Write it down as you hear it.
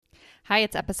Hi,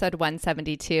 it's episode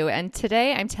 172, and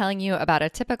today I'm telling you about a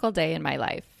typical day in my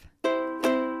life.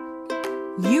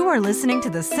 You are listening to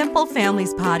the Simple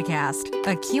Families Podcast,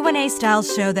 a Q&A style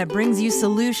show that brings you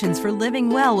solutions for living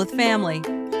well with family.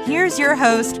 Here's your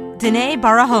host, Danae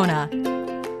Barahona.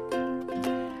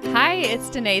 Hi, it's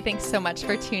Danae. Thanks so much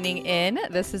for tuning in.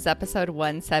 This is episode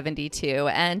 172,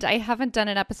 and I haven't done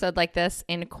an episode like this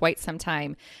in quite some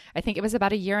time. I think it was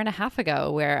about a year and a half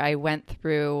ago where I went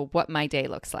through what my day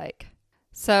looks like.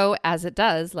 So, as it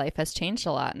does, life has changed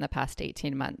a lot in the past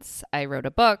 18 months. I wrote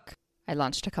a book. I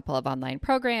launched a couple of online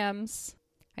programs.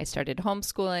 I started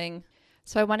homeschooling.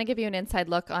 So I want to give you an inside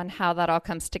look on how that all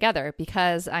comes together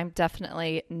because I'm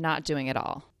definitely not doing it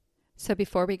all. So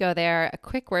before we go there, a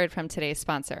quick word from today's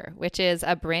sponsor, which is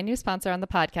a brand new sponsor on the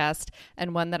podcast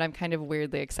and one that I'm kind of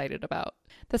weirdly excited about.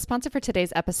 The sponsor for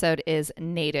today's episode is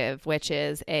Native, which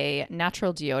is a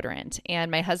natural deodorant.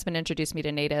 And my husband introduced me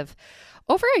to Native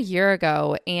over a year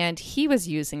ago, and he was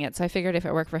using it. So I figured if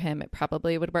it worked for him, it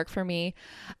probably would work for me.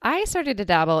 I started to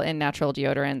dabble in natural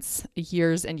deodorants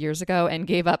years and years ago and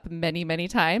gave up many, many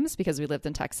times because we lived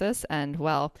in Texas. And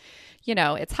well, you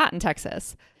know, it's hot in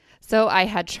Texas. So I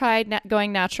had tried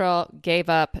going natural, gave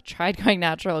up, tried going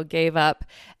natural, gave up.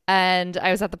 And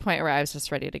I was at the point where I was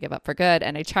just ready to give up for good.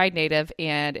 And I tried Native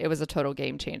and it was a total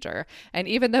game changer. And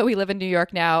even though we live in New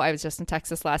York now, I was just in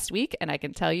Texas last week and I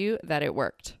can tell you that it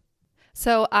worked.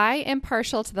 So I am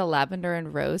partial to the lavender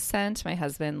and rose scent. My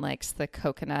husband likes the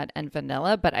coconut and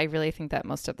vanilla, but I really think that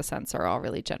most of the scents are all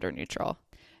really gender neutral.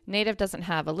 Native doesn't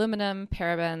have aluminum,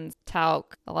 parabens,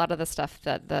 talc, a lot of the stuff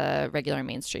that the regular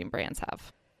mainstream brands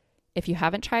have. If you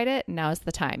haven't tried it, now's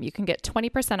the time. You can get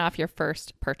 20% off your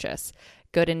first purchase.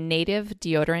 Go to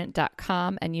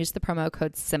nativedeodorant.com and use the promo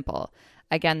code SIMPLE.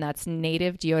 Again, that's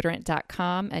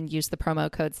nativedeodorant.com and use the promo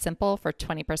code SIMPLE for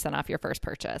 20% off your first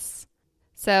purchase.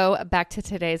 So back to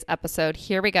today's episode.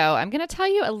 Here we go. I'm going to tell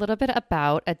you a little bit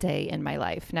about a day in my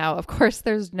life. Now, of course,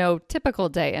 there's no typical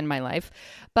day in my life,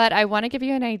 but I want to give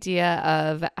you an idea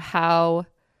of how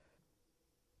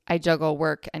I juggle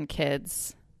work and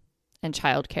kids and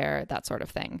childcare, that sort of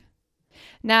thing.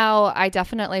 Now, I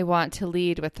definitely want to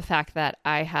lead with the fact that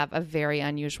I have a very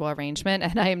unusual arrangement,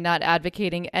 and I am not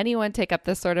advocating anyone take up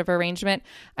this sort of arrangement.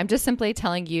 I'm just simply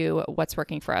telling you what's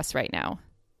working for us right now.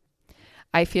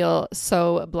 I feel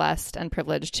so blessed and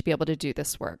privileged to be able to do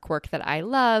this work that I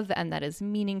love and that is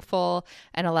meaningful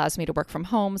and allows me to work from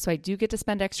home, so I do get to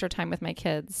spend extra time with my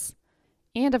kids.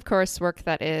 And of course, work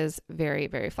that is very,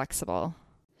 very flexible.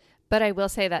 But I will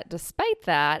say that despite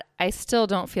that, I still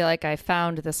don't feel like I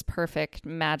found this perfect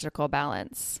magical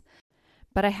balance.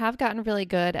 But I have gotten really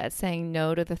good at saying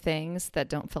no to the things that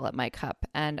don't fill up my cup,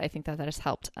 and I think that has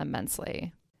helped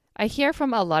immensely. I hear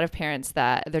from a lot of parents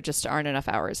that there just aren't enough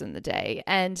hours in the day,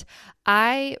 and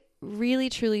I really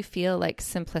truly feel like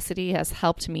simplicity has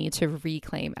helped me to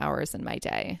reclaim hours in my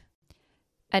day.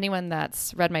 Anyone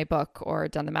that's read my book or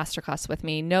done the masterclass with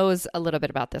me knows a little bit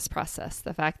about this process.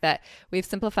 The fact that we've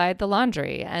simplified the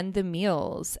laundry and the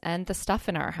meals and the stuff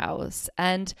in our house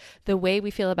and the way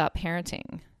we feel about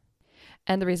parenting.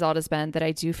 And the result has been that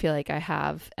I do feel like I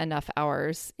have enough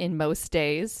hours in most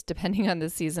days, depending on the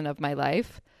season of my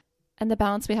life. And the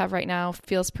balance we have right now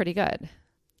feels pretty good,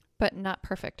 but not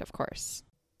perfect, of course.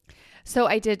 So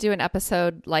I did do an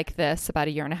episode like this about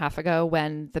a year and a half ago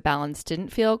when the balance didn't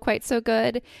feel quite so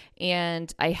good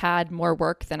and I had more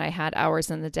work than I had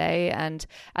hours in the day. And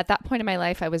at that point in my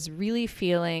life, I was really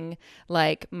feeling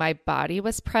like my body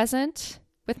was present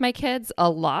with my kids a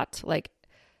lot, like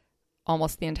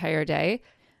almost the entire day,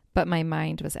 but my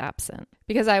mind was absent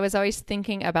because I was always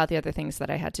thinking about the other things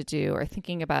that I had to do or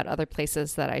thinking about other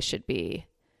places that I should be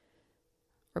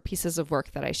or pieces of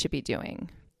work that I should be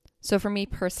doing. So for me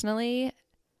personally,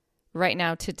 right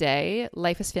now today,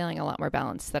 life is feeling a lot more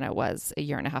balanced than it was a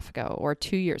year and a half ago or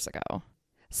 2 years ago.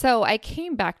 So I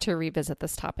came back to revisit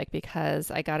this topic because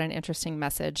I got an interesting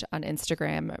message on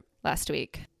Instagram last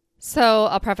week. So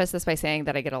I'll preface this by saying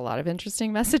that I get a lot of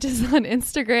interesting messages on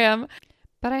Instagram,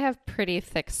 but I have pretty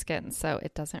thick skin, so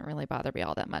it doesn't really bother me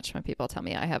all that much when people tell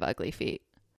me I have ugly feet.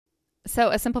 So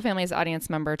a Simple Families audience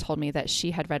member told me that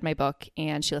she had read my book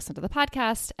and she listened to the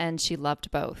podcast and she loved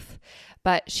both.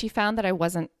 But she found that I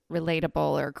wasn't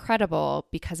relatable or credible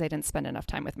because I didn't spend enough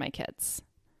time with my kids.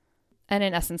 And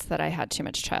in essence, that I had too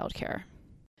much childcare.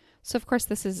 So of course,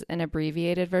 this is an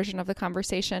abbreviated version of the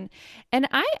conversation. And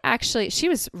she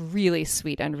was really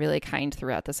sweet and really kind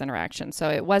throughout this interaction.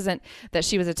 So it wasn't that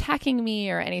she was attacking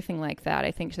me or anything like that.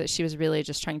 I think that she was really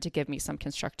just trying to give me some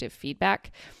constructive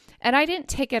feedback. And I didn't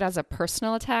take it as a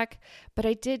personal attack, but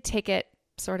I did take it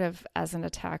sort of as an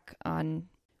attack on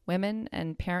women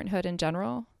and parenthood in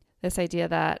general. This idea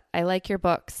that I like your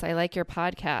books, I like your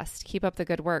podcast, keep up the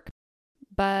good work,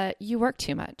 but you work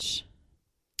too much.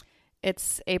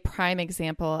 It's a prime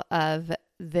example of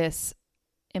this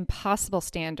impossible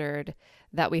standard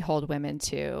that we hold women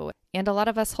to, and a lot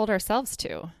of us hold ourselves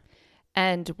to.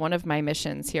 And one of my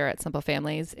missions here at Simple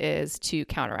Families is to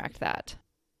counteract that.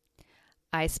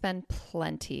 I spend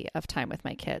plenty of time with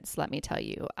my kids, let me tell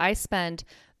you. I spend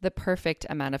the perfect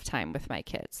amount of time with my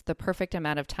kids, the perfect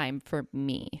amount of time for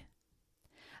me.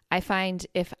 I find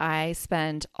if I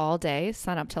spend all day,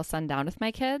 sun up till sundown with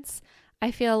my kids, I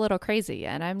feel a little crazy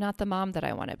and I'm not the mom that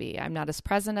I want to be. I'm not as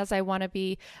present as I want to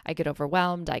be. I get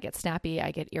overwhelmed, I get snappy,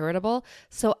 I get irritable.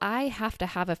 So I have to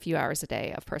have a few hours a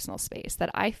day of personal space that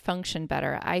I function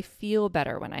better. I feel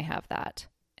better when I have that.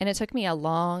 And it took me a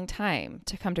long time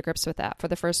to come to grips with that. For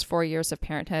the first 4 years of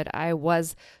parenthood, I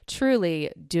was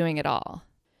truly doing it all.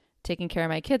 Taking care of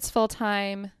my kids full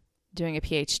time, doing a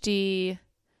PhD,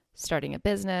 starting a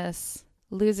business,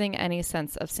 losing any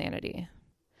sense of sanity.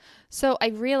 So I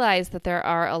realized that there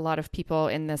are a lot of people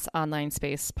in this online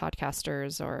space,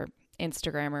 podcasters or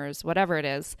Instagrammers, whatever it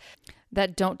is,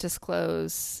 that don't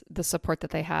disclose the support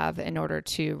that they have in order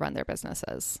to run their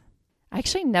businesses. I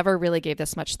actually never really gave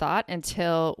this much thought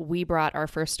until we brought our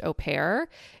first au pair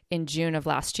in June of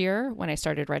last year. When I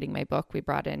started writing my book, we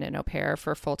brought in an au pair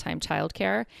for full-time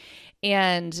childcare.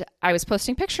 And I was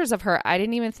posting pictures of her. I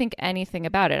didn't even think anything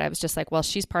about it. I was just like, well,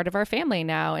 she's part of our family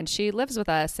now and she lives with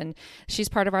us and she's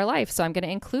part of our life. So I'm going to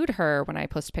include her when I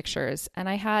post pictures. And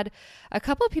I had a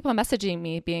couple of people messaging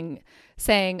me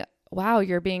saying, wow,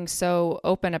 you're being so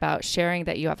open about sharing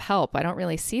that you have help. I don't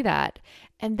really see that.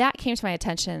 And that came to my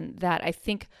attention that I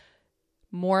think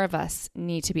more of us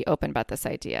need to be open about this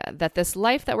idea that this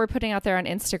life that we're putting out there on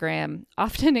Instagram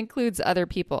often includes other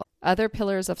people, other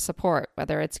pillars of support,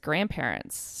 whether it's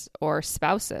grandparents or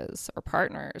spouses or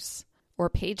partners or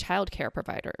paid childcare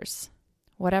providers,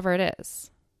 whatever it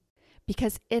is.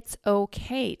 Because it's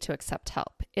okay to accept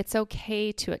help. It's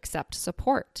okay to accept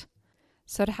support.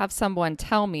 So to have someone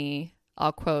tell me,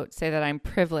 I'll quote, say that I'm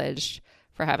privileged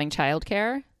for having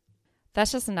childcare,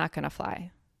 that's just not going to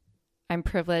fly. I'm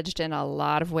privileged in a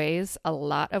lot of ways,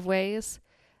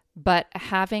 but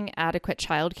having adequate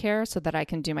childcare so that I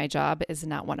can do my job is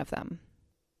not one of them.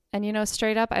 And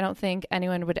straight up, I don't think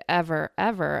anyone would ever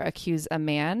accuse a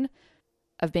man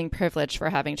of being privileged for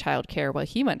having childcare while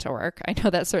he went to work. I know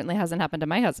that certainly hasn't happened to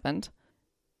my husband.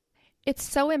 It's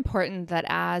so important that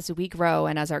as we grow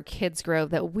and as our kids grow,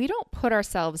 that we don't put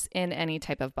ourselves in any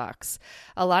type of box.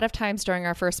 A lot of times during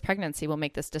our first pregnancy, we'll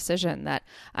make this decision that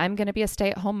I'm going to be a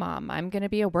stay-at-home mom, I'm going to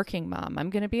be a working mom,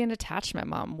 I'm going to be an attachment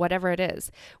mom, whatever it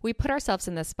is. We put ourselves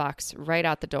in this box right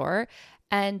out the door,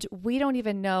 and we don't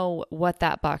even know what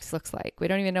that box looks like. We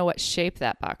don't even know what shape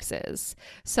that box is.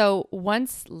 So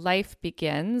once life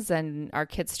begins and our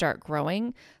kids start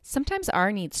growing, sometimes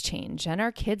our needs change and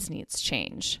our kids' needs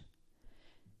change.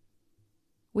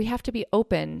 We have to be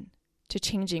open to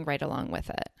changing right along with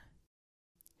it.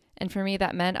 And for me,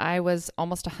 that meant I was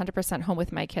almost 100% home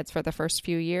with my kids for the first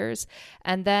few years.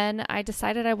 And then I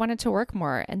decided I wanted to work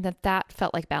more and that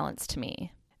felt like balance to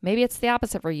me. Maybe it's the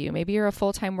opposite for you. Maybe you're a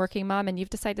full-time working mom and you've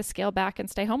decided to scale back and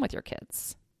stay home with your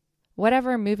kids.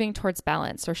 Whatever moving towards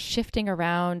balance or shifting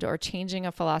around or changing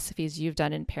of philosophies you've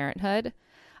done in parenthood,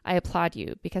 I applaud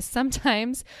you, because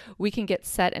sometimes we can get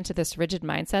set into this rigid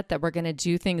mindset that we're going to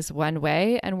do things one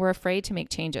way and we're afraid to make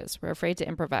changes. We're afraid to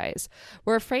improvise.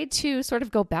 We're afraid to sort of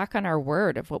go back on our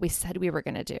word of what we said we were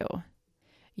going to do.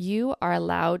 You are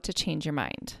allowed to change your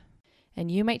mind. And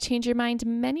you might change your mind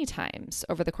many times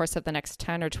over the course of the next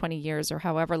 10 or 20 years or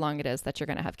however long it is that you're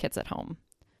going to have kids at home.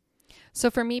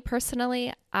 So for me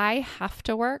personally, I have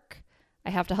to work. I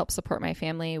have to help support my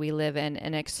family. We live in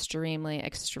an extremely,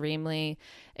 extremely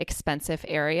expensive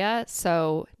area,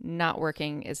 so not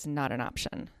working is not an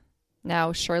option.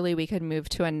 Now, surely we could move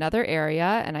to another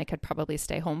area and I could probably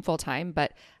stay home full time,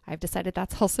 but I've decided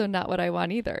that's also not what I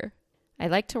want either. I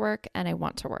like to work and I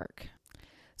want to work.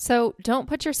 So don't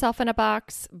put yourself in a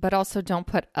box, but also don't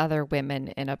put other women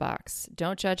in a box.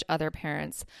 Don't judge other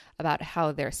parents about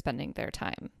how they're spending their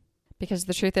time. Because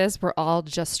the truth is, we're all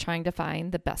just trying to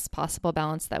find the best possible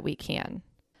balance that we can.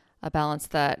 A balance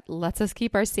that lets us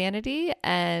keep our sanity,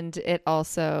 and it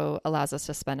also allows us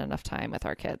to spend enough time with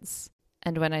our kids.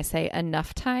 And when I say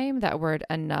enough time, that word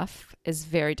enough is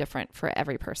very different for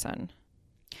every person.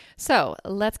 So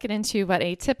let's get into what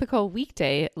a typical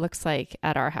weekday looks like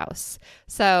at our house.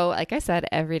 So like I said,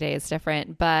 every day is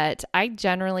different, but I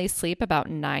generally sleep about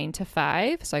 9 to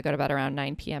 5. So I go to bed around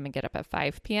 9 p.m. and get up at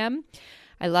 5 p.m.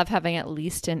 I love having at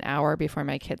least an hour before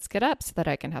my kids get up so that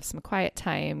I can have some quiet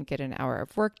time, get an hour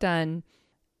of work done.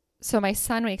 So my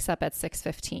son wakes up at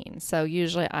 6:15. So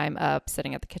usually I'm up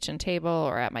sitting at the kitchen table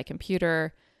or at my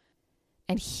computer.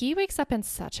 And he wakes up in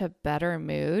such a better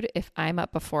mood if I'm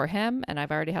up before him and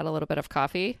I've already had a little bit of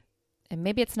coffee. And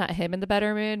maybe it's not him in the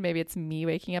better mood. Maybe it's me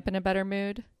waking up in a better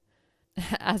mood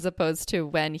as opposed to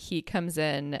when he comes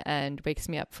in and wakes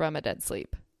me up from a dead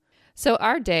sleep. So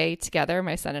our day together,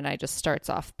 my son and I, just starts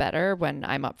off better when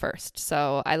I'm up first.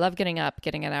 So I love getting up,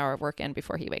 getting an hour of work in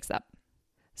before he wakes up.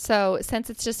 So since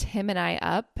it's just him and I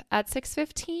up at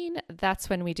 6:15, that's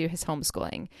when we do his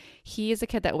homeschooling. He is a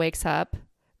kid that wakes up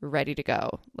ready to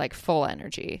go, like full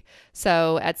energy.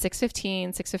 So at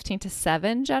 6:15 to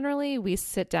 7, generally, we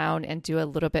sit down and do a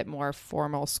little bit more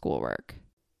formal schoolwork.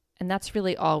 And that's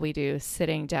really all we do,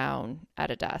 sitting down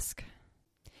at a desk.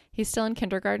 He's still in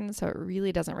kindergarten, so it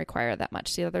really doesn't require that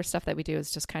much. The other stuff that we do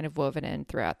is just kind of woven in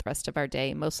throughout the rest of our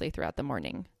day, mostly throughout the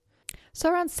morning.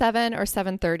 So around 7 or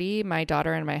 7:30, my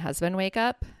daughter and my husband wake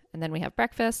up, and then we have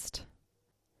breakfast.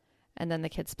 And then the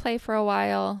kids play for a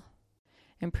while.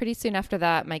 And pretty soon after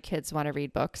that, my kids want to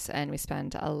read books, and we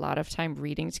spend a lot of time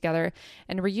reading together.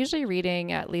 And we're usually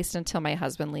reading at least until my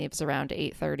husband leaves around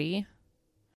 8:30.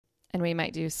 And we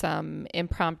might do some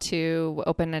impromptu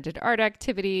open-ended art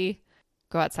activity,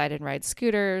 go outside and ride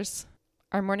scooters.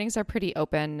 Our mornings are pretty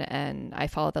open, and I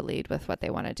follow the lead with what they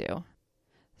want to do.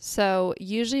 So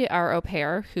usually our au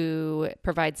pair, who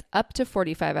provides up to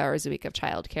 45 hours a week of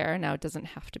childcare, now it doesn't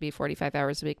have to be 45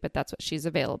 hours a week, but that's what she's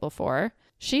available for.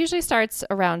 She usually starts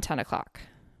around 10 o'clock.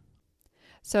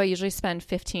 So I usually spend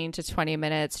 15 to 20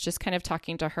 minutes just kind of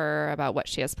talking to her about what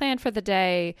she has planned for the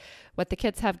day, what the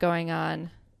kids have going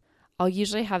on. I'll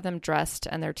usually have them dressed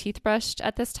and their teeth brushed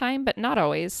at this time, but not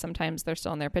always. Sometimes they're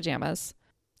still in their pajamas.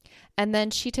 And then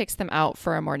she takes them out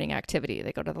for a morning activity.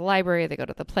 They go to the library, they go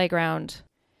to the playground.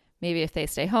 Maybe if they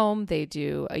stay home, they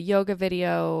do a yoga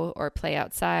video or play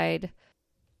outside,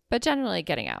 but generally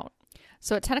getting out.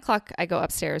 So at 10 o'clock, I go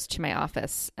upstairs to my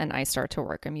office and I start to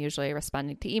work. I'm usually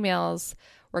responding to emails,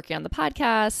 working on the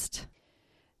podcast.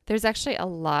 There's actually a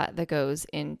lot that goes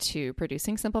into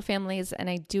producing Simple Families, and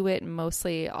I do it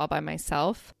mostly all by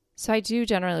myself. So I do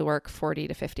generally work 40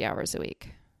 to 50 hours a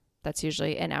week. That's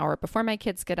usually an hour before my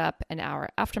kids get up, an hour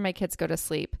after my kids go to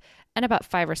sleep, and about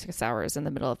 5 or 6 hours in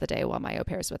the middle of the day while my au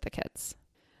pair is with the kids.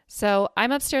 So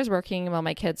I'm upstairs working while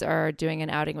my kids are doing an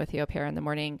outing with the au pair in the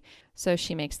morning. So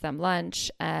she makes them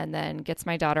lunch and then gets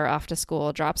my daughter off to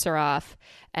school, drops her off,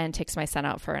 and takes my son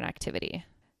out for an activity.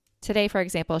 Today, for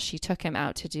example, she took him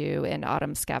out to do an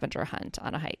autumn scavenger hunt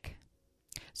on a hike.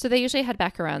 So they usually head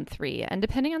back around 3. And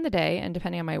depending on the day and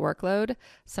depending on my workload,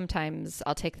 sometimes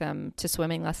I'll take them to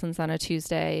swimming lessons on a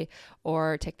Tuesday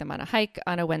or take them on a hike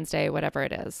on a Wednesday, whatever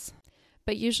it is.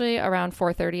 But usually around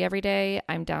 4:30 every day,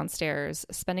 I'm downstairs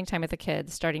spending time with the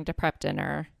kids, starting to prep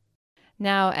dinner.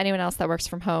 Now, anyone else that works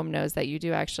from home knows that you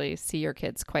do actually see your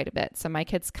kids quite a bit. So my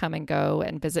kids come and go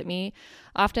and visit me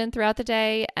often throughout the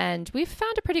day. And we've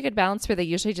found a pretty good balance where they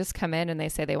usually just come in and they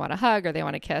say they want a hug or they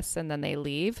want a kiss and then they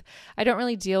leave. I don't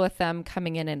really deal with them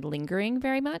coming in and lingering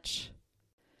very much.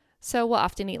 So we'll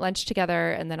often eat lunch together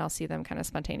and then I'll see them kind of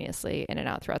spontaneously in and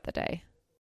out throughout the day.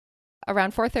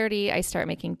 Around 4:30, I start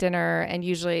making dinner, and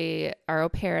usually our au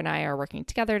pair and I are working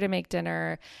together to make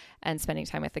dinner and spending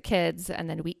time with the kids. And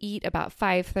then we eat about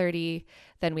 5:30.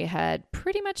 Then we head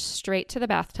pretty much straight to the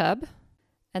bathtub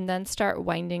and then start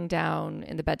winding down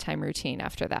in the bedtime routine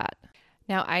after that.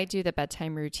 Now, I do the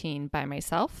bedtime routine by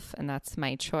myself, and that's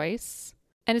my choice.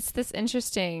 And it's this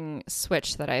interesting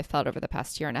switch that I've felt over the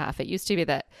past year and a half. It used to be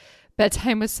that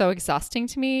bedtime was so exhausting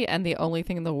to me, and the only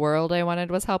thing in the world I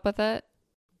wanted was help with it.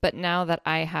 But now that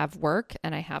I have work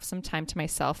and I have some time to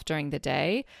myself during the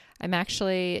day, I'm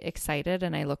actually excited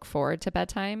and I look forward to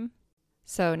bedtime.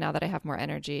 So now that I have more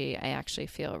energy, I actually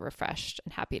feel refreshed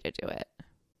and happy to do it.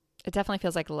 It definitely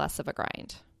feels like less of a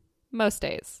grind. Most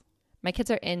days. My kids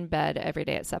are in bed every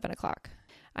day at 7 o'clock.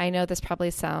 I know this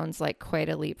probably sounds like quite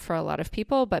a leap for a lot of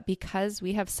people, but because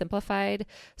we have simplified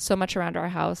so much around our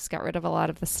house, got rid of a lot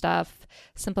of the stuff,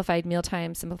 simplified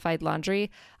mealtime, simplified laundry,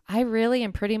 I really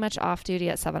am pretty much off duty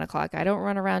at 7 o'clock. I don't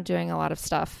run around doing a lot of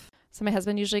stuff. So my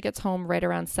husband usually gets home right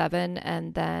around 7,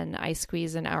 and then I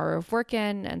squeeze an hour of work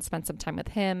in and spend some time with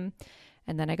him,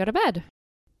 and then I go to bed.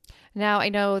 Now, I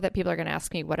know that people are going to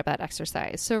ask me, what about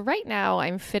exercise? So right now,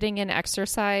 I'm fitting in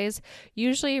exercise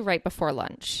usually right before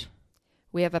lunch.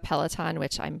 We have a Peloton,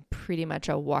 which I'm pretty much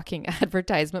a walking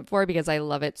advertisement for because I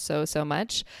love it so, so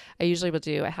much. I usually will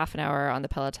do a half an hour on the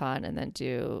Peloton and then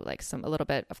do like a little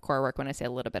bit of core work. When I say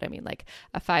a little bit, I mean like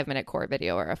a 5-minute core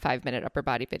video or a 5-minute upper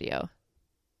body video.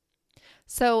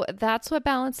 So that's what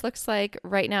balance looks like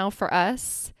right now for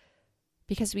us.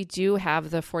 Because we do have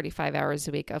the 45 hours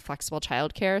a week of flexible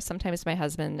childcare, sometimes my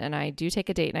husband and I do take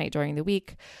a date night during the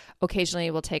week. Occasionally,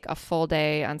 we'll take a full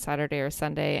day on Saturday or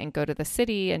Sunday and go to the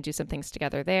city and do some things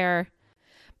together there.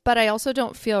 But I also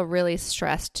don't feel really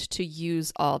stressed to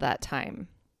use all that time.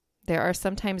 There are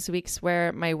sometimes weeks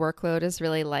where my workload is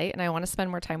really light and I want to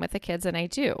spend more time with the kids, and I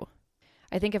do.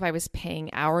 I think if I was paying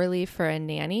hourly for a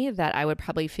nanny, that I would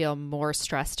probably feel more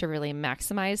stressed to really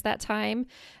maximize that time.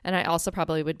 And I also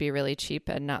probably would be really cheap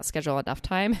and not schedule enough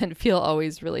time and feel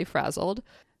always really frazzled.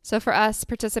 So for us,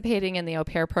 participating in the au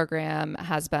pair program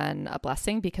has been a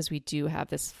blessing because we do have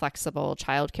this flexible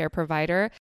childcare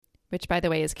provider, which, by the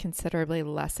way, is considerably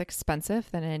less expensive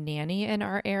than a nanny in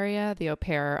our area. The au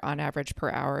pair on average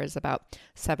per hour is about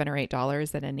 $7 or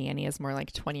 $8, and a nanny is more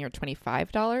like $20 or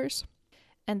 $25.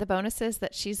 And the bonus is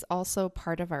that she's also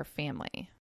part of our family.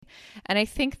 And I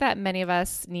think that many of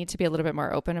us need to be a little bit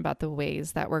more open about the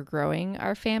ways that we're growing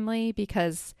our family,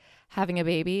 because having a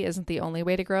baby isn't the only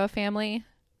way to grow a family.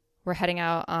 We're heading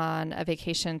out on a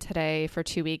vacation today for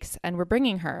 2 weeks, and we're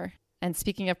bringing her. And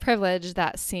speaking of privilege,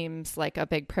 that seems like a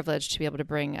big privilege to be able to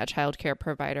bring a childcare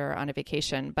provider on a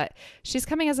vacation, but she's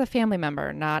coming as a family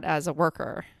member, not as a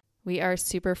worker. We are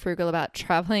super frugal about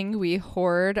traveling. We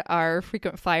hoard our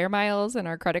frequent flyer miles and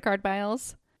our credit card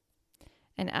miles.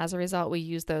 And as a result, we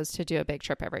use those to do a big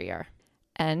trip every year.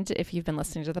 And if you've been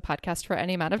listening to the podcast for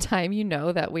any amount of time, you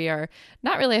know that we are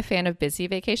not really a fan of busy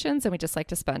vacations, and we just like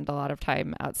to spend a lot of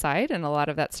time outside, and a lot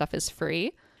of that stuff is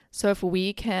free. So if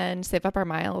we can save up our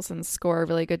miles and score a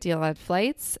really good deal on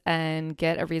flights and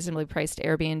get a reasonably priced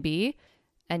Airbnb,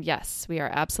 and yes, we are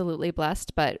absolutely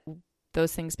blessed, but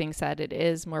those things being said, it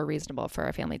is more reasonable for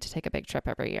our family to take a big trip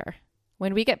every year.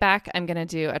 When we get back, I'm going to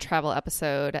do a travel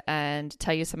episode and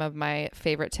tell you some of my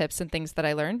favorite tips and things that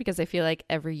I learned, because I feel like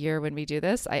every year when we do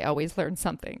this, I always learn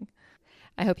something.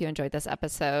 I hope you enjoyed this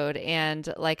episode.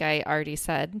 And like I already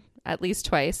said at least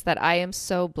twice, that I am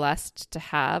so blessed to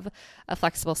have a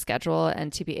flexible schedule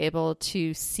and to be able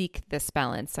to seek this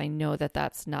balance. I know that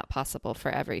that's not possible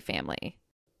for every family.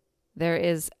 There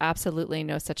is absolutely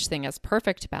no such thing as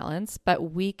perfect balance,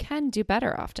 but we can do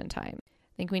better oftentimes.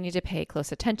 I think we need to pay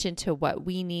close attention to what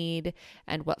we need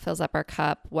and what fills up our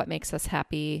cup, what makes us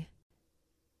happy,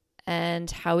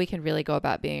 and how we can really go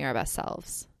about being our best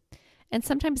selves. And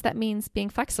sometimes that means being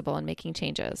flexible and making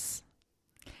changes.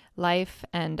 Life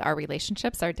and our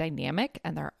relationships are dynamic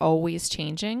and they're always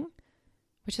changing,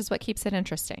 which is what keeps it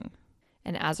interesting.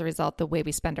 And as a result, the way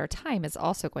we spend our time is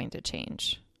also going to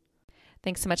change.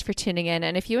 Thanks so much for tuning in.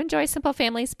 And if you enjoy Simple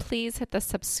Families, please hit the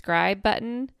subscribe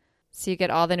button so you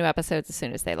get all the new episodes as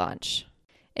soon as they launch.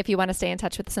 If you want to stay in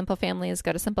touch with Simple Families,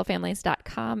 go to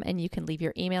simplefamilies.com and you can leave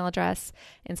your email address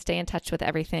and stay in touch with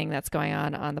everything that's going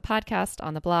on the podcast,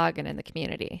 on the blog, and in the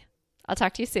community. I'll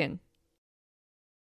talk to you soon.